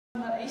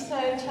ისე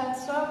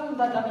ჩანს, რომ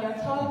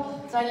ბატონიოთო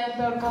ძალიან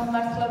ბევრ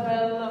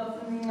გამართლებელ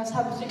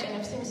საბუთს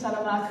იყენებს იმისა,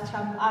 რომ აქ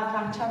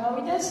არ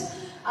ჩამოვიდეს.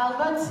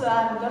 ალბათ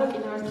არ უნდა რომ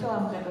კიდევ ერთხელ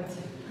ამღეროთ.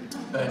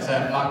 But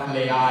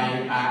luckily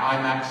I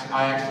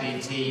actually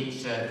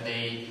teach at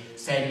the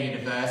same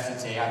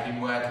university. I've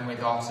been working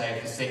with Otto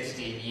for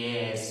 16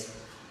 years,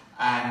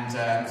 and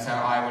so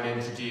I will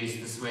introduce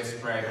the Swiss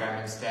program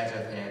instead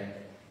of him.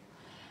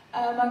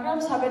 მაგრამ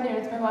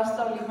საბედნიეროდ მე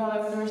ვასწავლი იმავე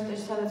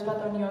უნივერსიტეტში, სადაც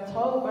ბატონი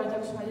ოთო უკვე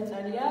 16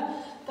 წელია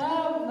და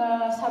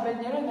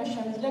საბედნიეროდ მე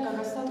შემიძლია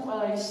გაგაცნოთ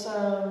ყველა ის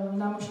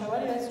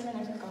ნამუშევარი, რაც ჩვენ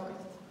ერთად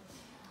გავაკეთეთ.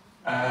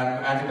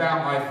 And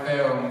about my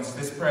films,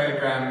 this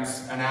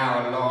program's an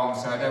hour long,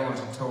 so I don't want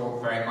to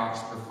talk very much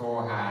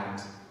beforehand.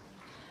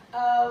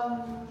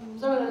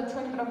 ზოგადად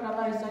ჩვენი პროგრამა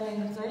არის ძალიან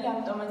გრძელი,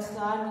 ამიტომაც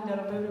არ მინდა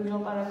რომ ბევრი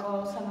ვილაპარაკო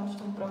სანამ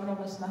ჩვენ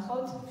პროგრამას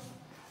ნახავთ.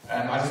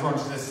 I just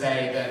wanted to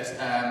say that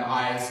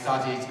I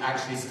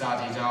actually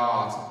studied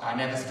art. I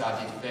never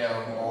studied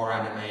film or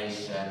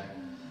animation.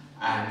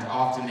 And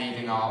after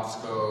leaving art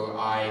school,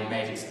 I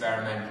made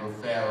experimental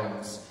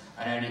films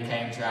and only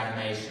came to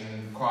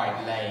animation quite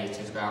late,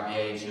 at about the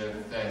age of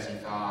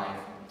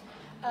 35.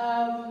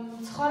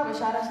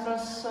 ცხოვრებაში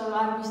არასდროს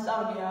არ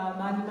მისწავლია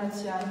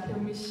ანიმაცია ან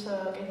ფილმის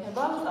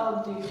კეთება,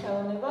 ვსწავლდი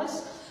ხელოვნებას,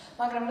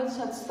 მაგრამ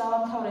როდესაც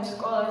დავამთავრე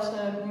სკოლა,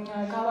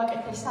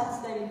 გავაკეთე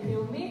საცდელი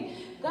ფილმი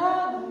და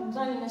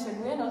ძალიან ესე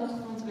გვიან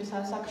 25 წლის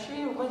ასაკში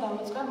უკვე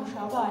დავიწყე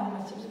მუშაობა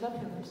ანიმაციებზე და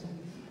ფილმებზე.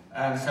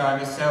 So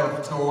I'm a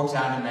self-taught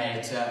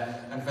animator,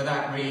 and for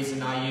that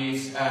reason I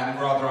use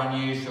rather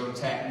unusual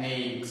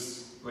techniques,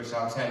 which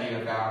I'll tell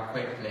you about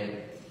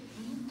quickly.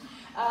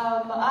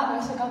 ანუ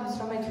ესე გამის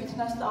რომ მე თვითონ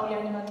ასწავლი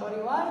ანიმატორი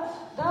ვარ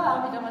და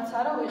ამიტომაც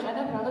არა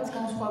ვიყენებ რაღაც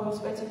განსხვავებულ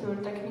სპეციფიურ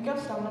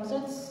ტექნიკებს,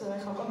 რომლებზეც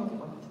ეხლა უკვე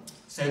მოვიყვანოთ.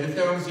 So the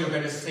films you're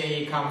going to see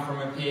come from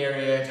a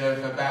period of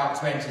about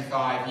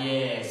 25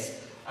 years,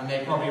 and they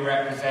probably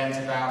represent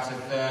about a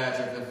third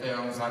of the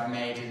films I've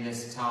made in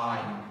this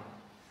time.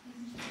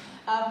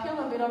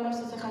 ფილმები,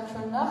 რომელსაც ეხლა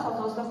ჩვენ ნახავთ,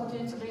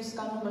 25 წლის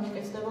განმავლობაში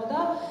კეთდებოდა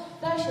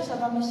და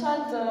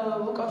შესაბამისად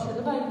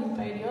უკავშირდება იმ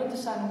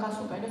პერიოდს, ანუ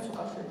გასულ პერიოდს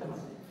უკავშირდება.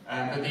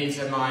 But these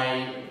are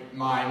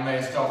my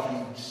most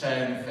often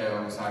shown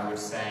films, I would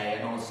say,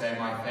 and also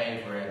my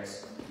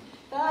favourites.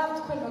 და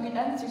თქვენ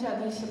მოგიტანთ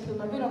ისეთი ის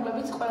ფილმები,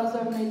 რომლებიც ყველაზე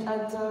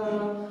მეტად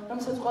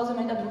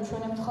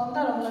უჩვენებთ ხოლმე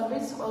და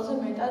რომლებიც ყველაზე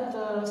მეტად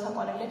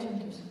საყვარელია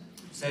ჩემთვის.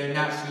 So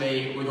naturally,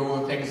 with all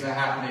the things that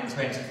happen in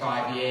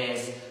 25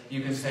 years, you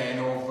can say an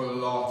awful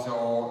lot,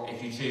 or if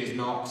you choose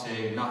not to,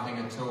 nothing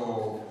at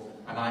all.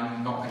 And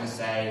I'm going to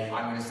say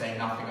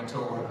nothing at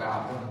all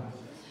about them.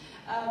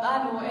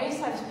 ანუ ეს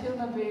არის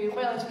ფილმები,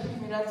 ყველა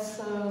ფილმი, რაც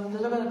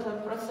ზოგადად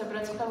პროცესები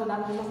რაც ხდებოდა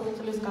ამ 25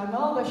 წლის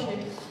განმავლობაში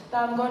და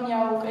მგონია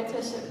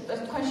უკეთეს,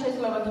 თქვენ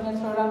შეიძლება გინდათ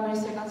რომ რამე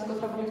ისე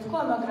განსაკუთრებული თქვა,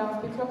 მაგრამ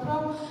ვფიქრობ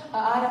რომ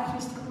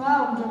არაფრის თქმა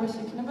უმჯობესი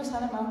იქნება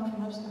სანამ ამ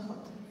ფილმებს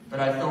ნახავთ. But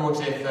I thought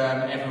if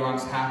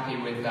everyone's happy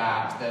with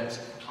that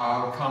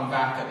I'll come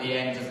back at the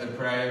end of the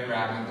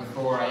program, and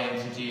before I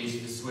introduce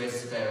the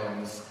Swiss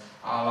films,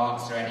 I'll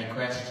answer any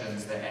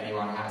questions that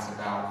anyone has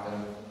about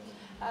them.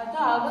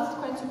 და ალბათ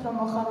თქვენც უფრო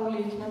მოხარული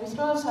იქნებით,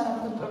 რომ სანამ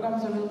თქვენ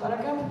პროგრამაზე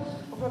ვილაპარაკებ,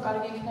 უფრო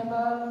კარგი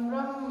იქნება,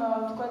 რომ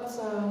თქვენ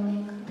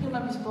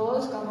ფილმების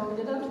ბოლოს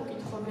გამოვიდეთ და თუ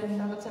კითხვები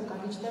რაღაცა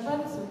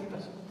გაგიჩნდებათ,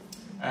 გიპასუხოთ.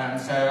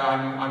 So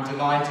I'm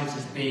delighted to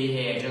be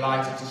here,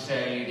 delighted to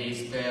show you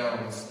these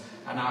films,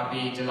 and I'll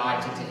be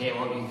delighted to hear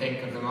what you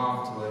think of them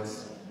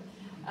afterwards.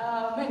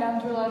 მე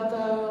ნამდვილად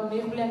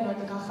მიღვლიანად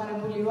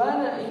გახარებული ვარ,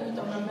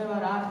 იმიტომ რომ მე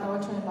ვარ აქ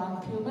დავაჩვენება ამ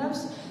ფილმებს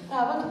და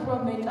ალბათ უფრო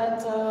მეტად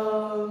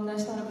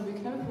ნაესწორები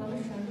ვიქნები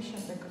ფილმების ჩვენების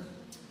შემდეგ.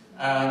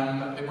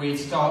 We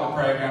start the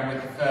program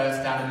with the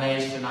first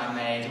animation I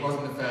made. It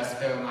wasn't the first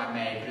film I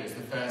made, but it was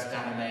the first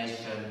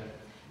animation.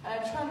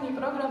 ჩვენი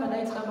პროგრამა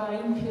დაიწყება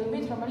იმ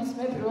ფილმით, რომელიც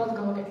მე პირველად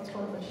გავაკეთე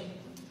ცხოვრებაში.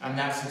 And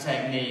that's a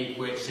technique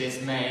which is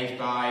made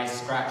by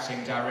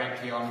scratching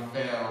directly on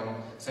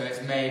film. So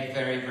it's made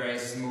very, very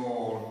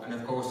small. And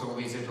of course all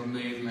these little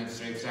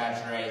movements are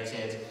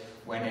exaggerated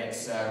when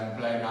it's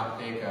blown up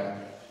bigger.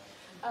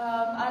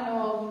 ანუ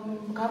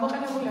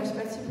გამოყენებულია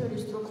სპეციფიური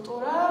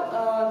სტრუქტურა,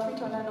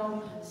 თვითონ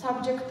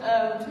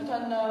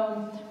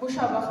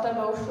მუშაობა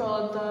ხდება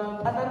უშუალოდ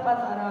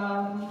პატარ-პატარა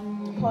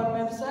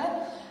ფორმებზე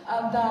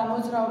და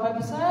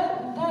მოძრაობებზე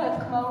და რა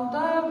თქმა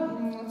უნდა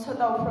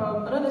ცოტა უფრო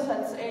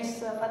როდესაც ეს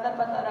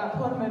პატარ-პატარა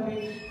ფორმები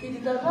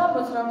დიდდება,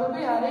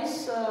 მოძრაობები არის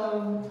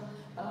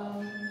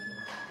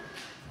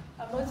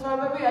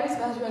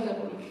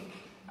გაზვიადებული.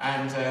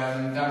 And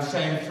I'm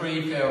showing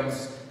 3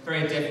 films,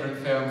 very different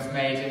films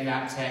made in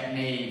that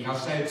technique. I'll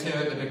show 2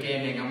 at the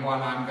beginning and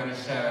one I'm going to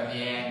show at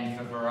the end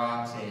for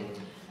variety.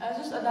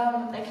 ზუსტად ამ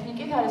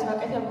ტექნიკით არის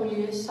გაკეთებული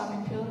ეს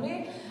 3 ფილმი.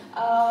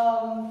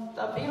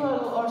 პირველ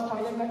ორს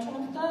თავიდან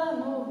გაჩვენებ და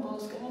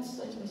ბოლოსკენაც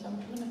ეს მესამე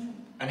ფილმი გაჩვენებ.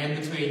 And in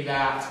between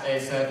that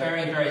is a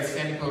very, very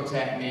simple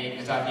technique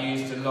that I've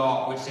used a lot,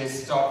 which is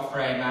stop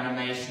frame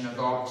animation of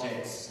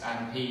objects and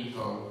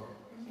people.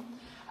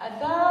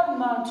 და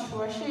მათ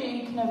შუაში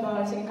იქნება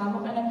ესე იგი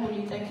გამოყენებული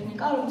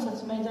ტექნიკა, რომელსაც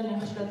მე ძალიან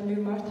ხშირად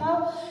მივმართავ.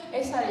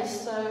 ეს არის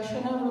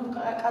შენობრივ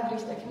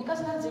კადრის ტექნიკა,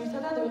 სადაც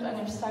ძირითადად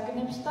ვიყენებ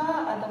საგნებს და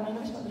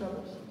ადამიანების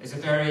მოძრაობას. It's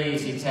a very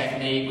easy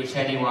technique which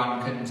anyone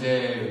can do.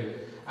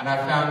 And I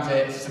found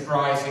it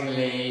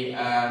surprisingly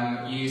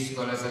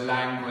useful as a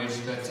language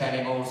for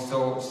telling all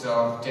sorts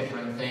of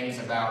different things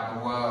about the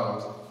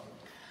world.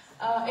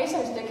 ეს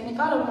არის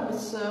ტექნიკა,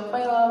 რომელიც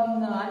ყველა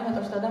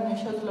ანიმატორს და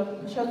ადამიანს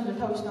შეუძლია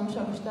თავის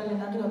ნამუშევრებში ძალიან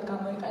ადვილად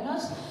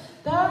გამოიყენოს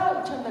და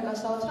ჩემთან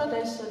გასაოცრად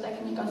ეს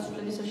ტექნიკა სულ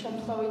ისე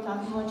შემთხვევით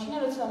აღმოაჩინე,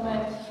 როცა მე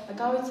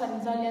გავიცანი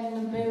ძალიან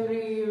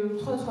ბევრი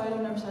სხვადასხვა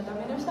ეროვნების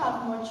ადამიანებს და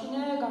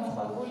აღმოაჩინე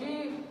განსხვავებული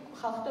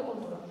ხალხი და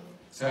კულტურა.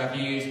 So I've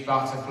used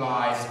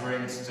butterflies, for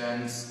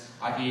instance.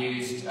 I've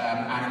used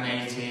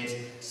animated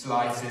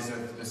slices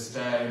of the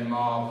stone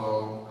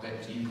marble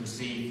that you could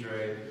see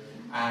through.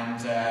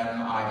 And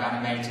I've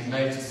animated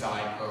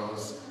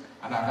motorcycles.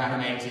 And I've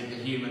animated the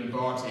human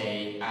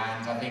body.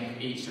 And I think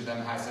each of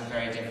them has a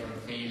very different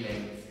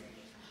feeling.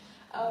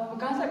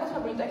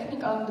 განსაკუთრებული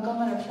ტექნიკა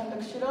მდგომარეობს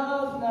შემდეგში,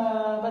 რომ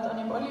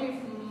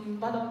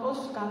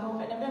ბატონყოს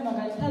გამოუყენებენ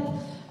მაგალითად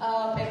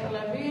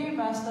პეპლები,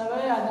 ასევე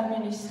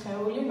ადამიანის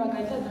სხეული,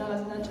 magalitat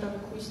რაღაც ნაჭრები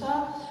ქვისა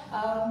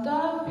და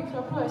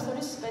ვფიქრობ, რომ ეს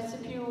არის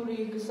სპეციფიური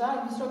გზა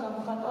იმის, რომ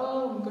გამოხატო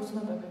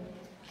გრძნობები.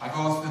 I've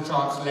asked the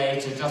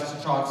translator just to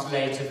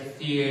translate a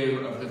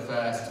few of the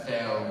first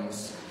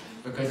films,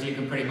 because you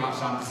can pretty much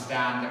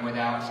understand them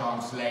without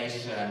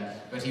translation,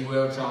 but he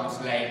will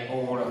translate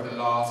all of the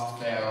last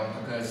film,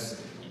 because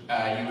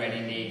you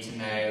really need to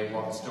know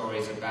what the story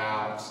is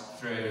about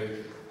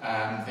through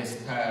this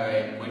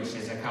poem, which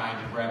is a kind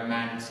of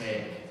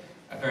romantic,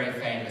 a very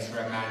famous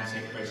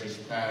romantic British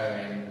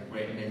poem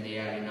written in the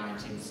early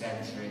 19th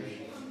century.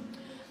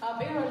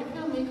 პირველი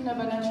ფილმი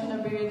იქნება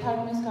ნაჩვენები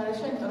თარგმნის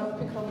გარეშე, იმიტომ რომ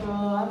ვფიქრობ, რომ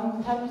ამ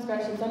თარგმნის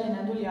გარეშე ძალიან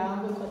ადვილია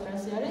აღვიქვათ რა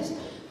არის.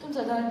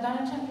 თუმცა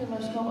დანარჩენ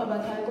ფილმებში მოყვება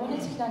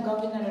თარგმანიც, იქიდან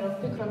გამომდინარე, რომ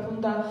ვფიქრობ,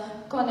 უნდა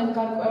გქონდეთ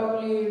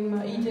გარკვეული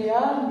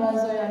იდეა,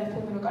 რაზე არის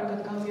ფილმი, რომ კარგად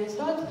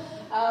გავიაზროთ.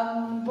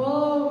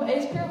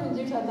 ეს ფილმი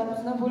ძირითადად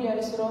დაფუძნებული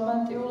არის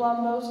რომანტიულ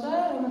ამბავზე,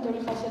 რომანტიული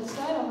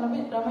ხასიათისა,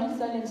 რომელიც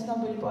ძალიან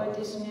ცნობილი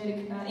პოეტის მიერ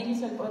იქნა,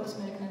 ინგლისელი პოეტის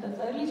მიერ იქნა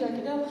დაწერილი, ჯერ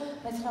კიდევ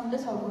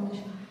მე-19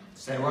 საუკუნეში.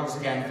 So once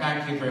again, thank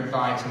you for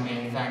inviting me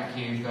and thank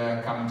you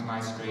for coming to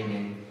my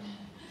screening.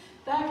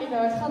 და კიდევ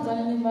ერთხელ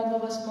ძალიან დიდ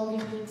მადლობას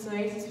მოგიხდით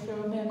ის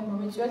რომ მე აქ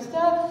მომიწვიეთ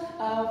და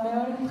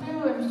მეორე მხრივ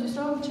იმისთვის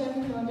რომ ჩემი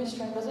ფილმების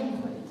ჩვენბაზე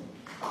მიხვედით.